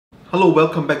Hello,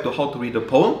 welcome back to How to Read a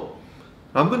Poem.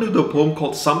 I'm going to do a poem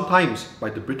called Sometimes by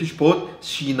the British poet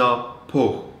Sheenagh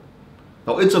Pugh.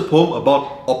 Now, it's a poem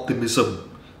about optimism.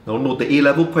 Now, note the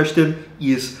A-level question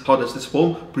is, how does this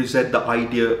poem present the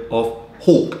idea of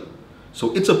hope?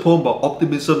 So, it's a poem about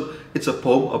optimism, it's a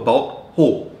poem about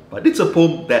hope. But it's a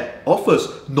poem that offers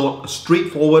not a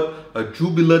straightforward, a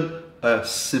jubilant, a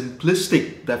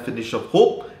simplistic definition of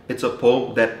hope. It's a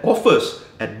poem that offers,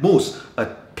 at most,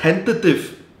 a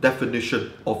tentative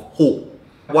definition of hope.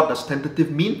 What does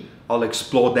tentative mean? I'll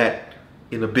explore that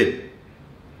in a bit.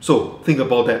 So think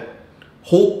about that.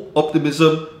 Hope,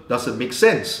 optimism doesn't make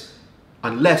sense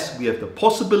unless we have the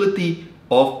possibility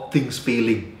of things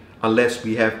failing, unless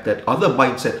we have that other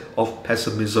mindset of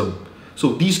pessimism.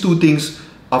 So these two things,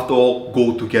 after all,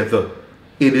 go together.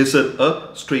 It isn't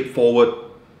a straightforward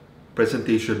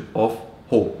presentation of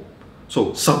hope.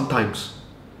 So sometimes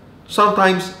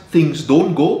things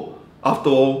don't go,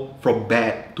 after all, from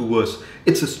bad to worse.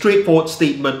 It's a straightforward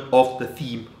statement of the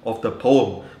theme of the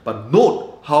poem. But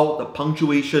note how the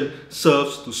punctuation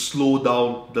serves to slow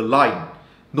down the line.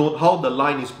 Note how the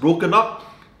line is broken up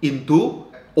into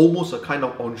almost a kind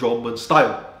of enjambment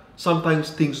style.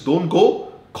 Sometimes things don't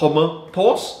go, comma,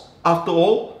 pause, after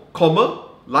all, comma,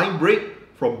 line break,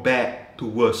 from bad to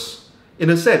worse. In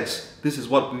a sense, this is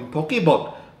what we've been talking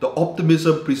about. The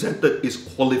optimism presented is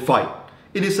qualified.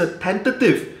 It is a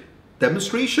tentative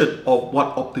demonstration of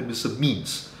what optimism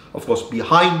means. Of course,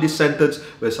 behind this sentence,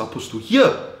 we're supposed to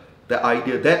hear the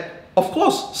idea that, of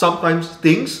course, sometimes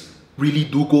things really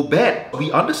do go bad.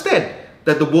 We understand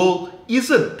that the world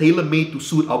isn't tailor-made to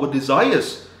suit our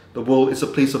desires. The world is a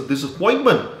place of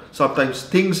disappointment. Sometimes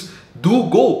things do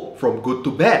go from good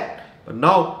to bad. But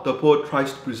now the poet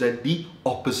tries to present the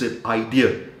opposite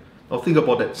idea. Now think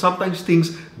about that. Sometimes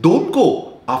things don't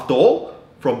go, after all,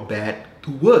 from bad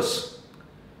to worse.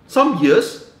 Some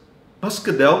years,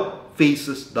 muscadel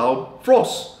faces down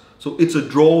frost. So it's a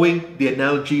drawing the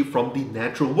analogy from the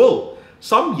natural world.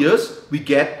 Some years, we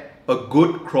get a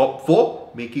good crop for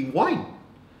making wine.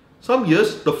 Some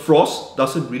years, the frost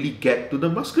doesn't really get to the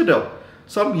muscadel.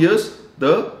 Some years,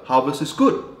 the harvest is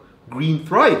good. Green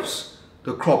thrives.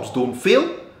 The crops don't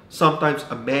fail. Sometimes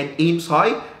a man aims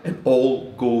high and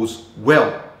all goes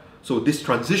well. So this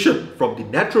transition from the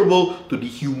natural world to the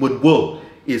human world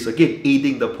is again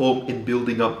aiding the poem in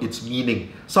building up its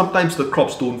meaning. Sometimes the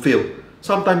crops don't fail.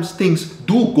 Sometimes things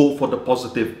do go for the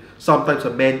positive. Sometimes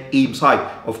a man aims high.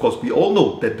 Of course, we all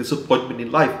know that disappointment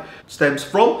in life stems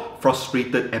from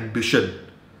frustrated ambition.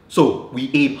 So we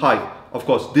aim high. Of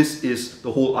course, this is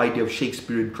the whole idea of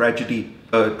Shakespearean tragedy.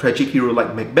 A tragic hero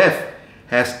like Macbeth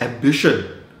has ambition.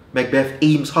 Macbeth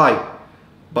aims high,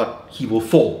 but he will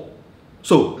fall.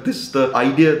 So this is the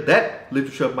idea that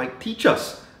literature might teach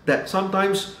us, that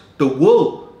sometimes the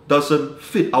world doesn't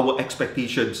fit our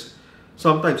expectations.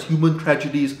 Sometimes human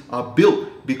tragedies are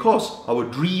built because our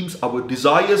dreams, our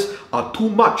desires are too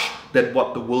much than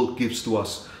what the world gives to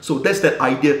us. So that's that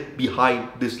idea behind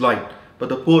this line. But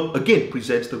the poet again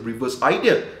presents the reverse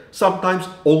idea. Sometimes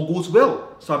all goes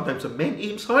well. Sometimes a man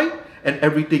aims high and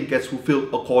everything gets fulfilled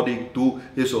according to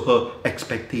his or her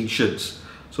expectations.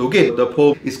 So again, the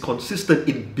poem is consistent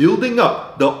in building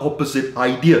up the opposite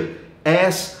idea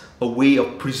as a way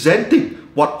of presenting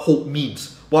what hope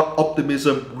means, what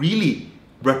optimism really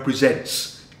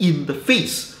represents in the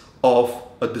face of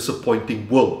a disappointing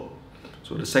world.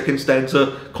 So the second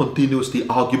stanza continues the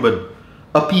argument.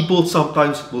 A people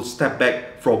sometimes will step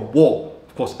back from war.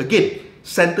 Of course, again,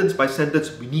 sentence by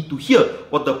sentence, we need to hear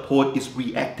what the poet is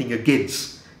reacting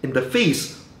against in the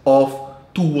face of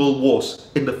two world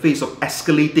wars, in the face of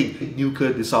escalating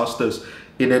nuclear disasters,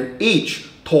 in an age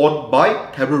torn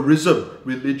by terrorism,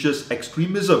 religious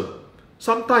extremism.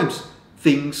 Sometimes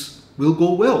things will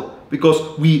go well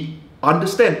because we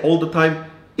understand all the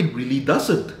time it really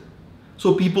doesn't.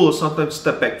 So people will sometimes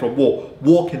step back from war.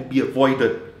 War can be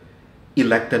avoided.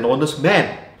 Elect an honest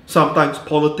man. Sometimes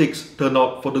politics turn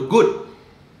out for the good.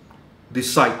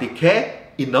 Decide they care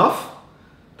enough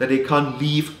that they can't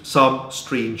leave some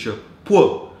stranger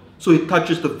poor. So it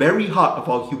touches the very heart of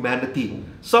our humanity.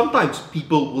 Sometimes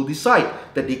people will decide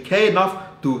that they care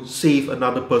enough to save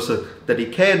another person, that they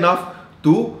care enough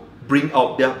to bring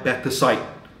out their better side,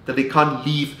 that they can't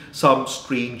leave some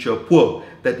stranger poor,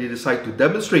 that they decide to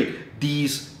demonstrate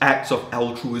these acts of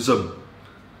altruism.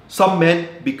 Some men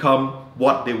become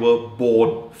what they were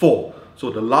born for.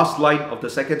 So the last line of the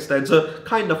second stanza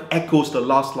kind of echoes the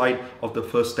last line of the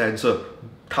first stanza,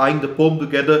 tying the poem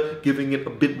together, giving it a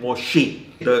bit more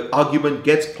shape. The argument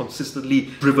gets consistently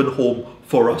driven home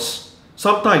for us.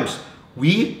 Sometimes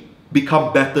we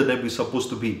become better than we're supposed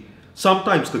to be.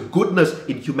 Sometimes the goodness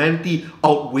in humanity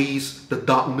outweighs the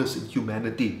darkness in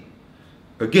humanity.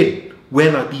 Again,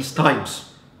 when are these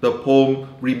times? The poem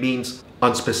remains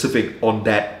unspecific on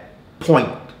that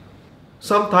point.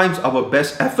 Sometimes our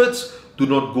best efforts do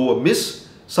not go amiss.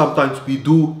 Sometimes we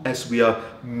do as we are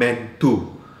meant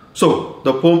to. So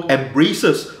the poem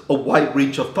embraces a wide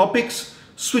range of topics,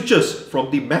 switches from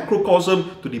the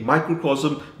macrocosm to the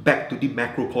microcosm, back to the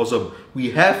macrocosm.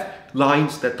 We have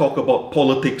lines that talk about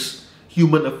politics,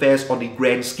 human affairs on a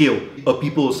grand scale. A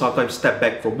people will sometimes step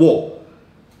back from war.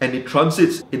 And it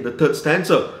transits in the third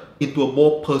stanza into a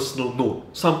more personal note.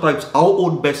 Sometimes our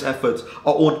own best efforts,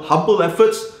 our own humble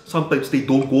efforts, sometimes they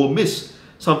don't go amiss.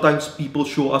 Sometimes people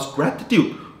show us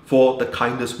gratitude for the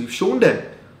kindness we've shown them.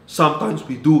 Sometimes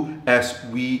we do as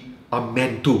we are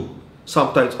meant to.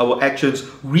 Sometimes our actions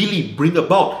really bring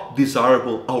about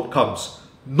desirable outcomes.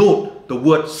 Note the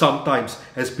word sometimes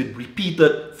has been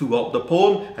repeated throughout the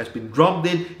poem, has been drummed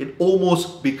in. It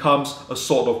almost becomes a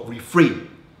sort of refrain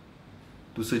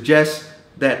to suggest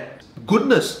that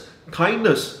goodness,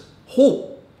 kindness,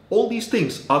 hope, all these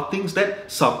things are things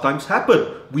that sometimes happen.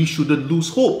 We shouldn't lose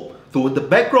hope. Though in the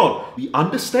background, we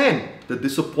understand the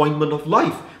disappointment of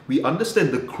life. We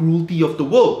understand the cruelty of the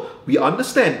world. We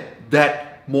understand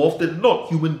that more often than not,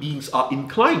 human beings are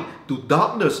inclined to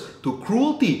darkness, to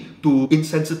cruelty, to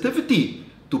insensitivity,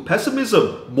 to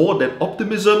pessimism more than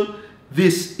optimism.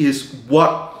 This is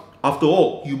what, after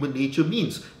all, human nature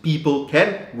means. People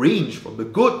can range from the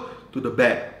good to the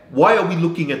bad. Why are we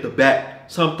looking at the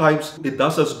bad? Sometimes it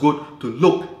does us good to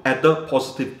look at the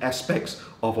positive aspects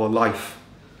of our life.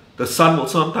 The sun will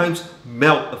sometimes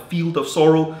melt a field of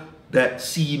sorrow that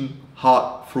seem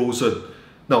hard frozen.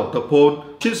 Now, the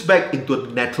poem shifts back into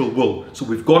the natural world. So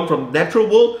we've gone from natural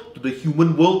world to the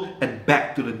human world and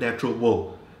back to the natural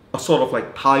world. A sort of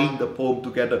like tying the poem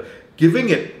together, giving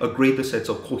it a greater sense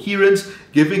of coherence,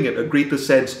 giving it a greater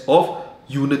sense of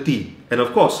unity. And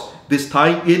of course, this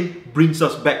tying in brings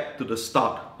us back to the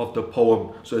start of the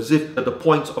poem. So as if the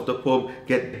points of the poem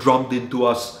get drummed into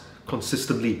us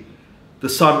consistently. The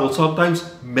sun will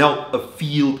sometimes melt a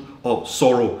field of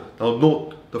sorrow. Now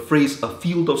note the phrase, a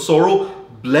field of sorrow,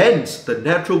 blends the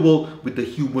natural world with the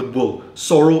human world.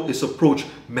 Sorrow is approached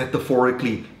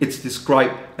metaphorically. It's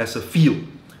described as a field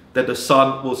that the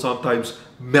sun will sometimes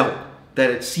melt, that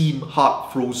it seems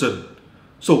hard frozen.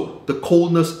 So the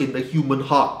coldness in the human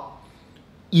heart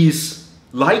is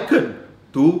likened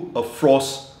to a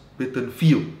frost-bitten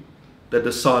field that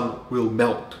the sun will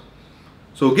melt.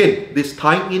 So again, this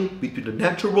tying in between the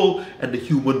natural world and the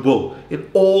human world, it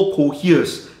all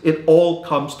coheres, it all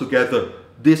comes together.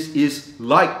 This is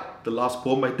like the last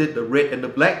poem I did, the red and the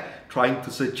black, trying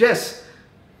to suggest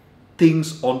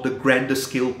things on the grandest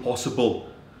scale possible.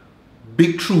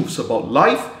 Big truths about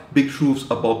life, big truths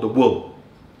about the world.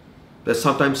 That's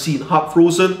sometimes seen hard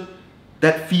frozen.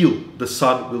 That field, the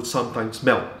sun will sometimes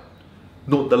melt.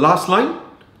 Note the last line,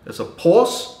 there's a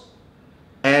pause,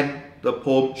 and the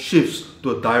poem shifts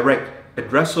to a direct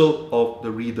addressal of the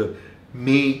reader.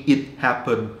 May it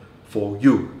happen for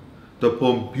you. The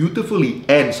poem beautifully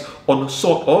ends on a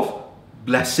sort of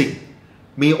blessing.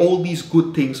 May all these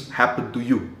good things happen to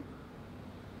you.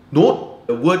 Note,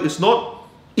 the word is not,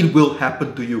 it will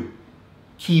happen to you,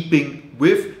 keeping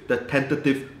with the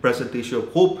tentative presentation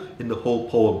of hope in the whole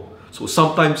poem. So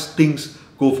sometimes things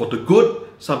go for the good,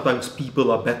 sometimes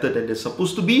people are better than they're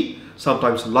supposed to be,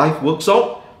 sometimes life works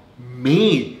out.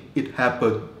 May it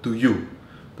happen to you.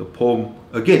 The poem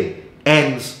again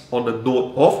ends on a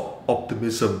note of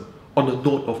optimism, on a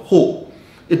note of hope.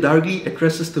 It directly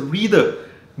addresses the reader.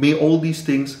 May all these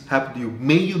things happen to you.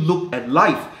 May you look at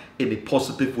life in a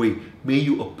positive way. May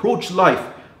you approach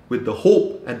life with the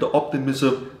hope and the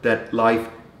optimism that life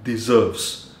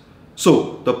deserves.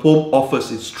 So the poem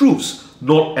offers its truths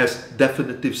not as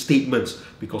definitive statements,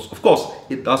 because of course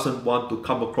it doesn't want to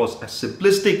come across as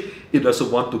simplistic, it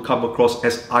doesn't want to come across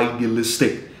as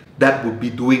idealistic. That would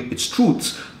be doing its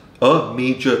truths a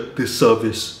major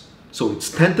disservice. So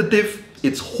it's tentative,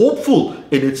 it's hopeful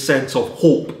in its sense of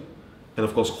hope. And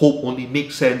of course hope only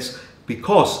makes sense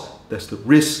because there's the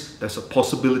risk, there's a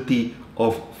possibility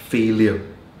of failure.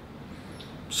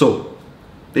 So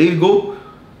there you go.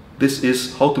 This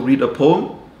is how to read a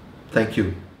poem. Thank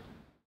you.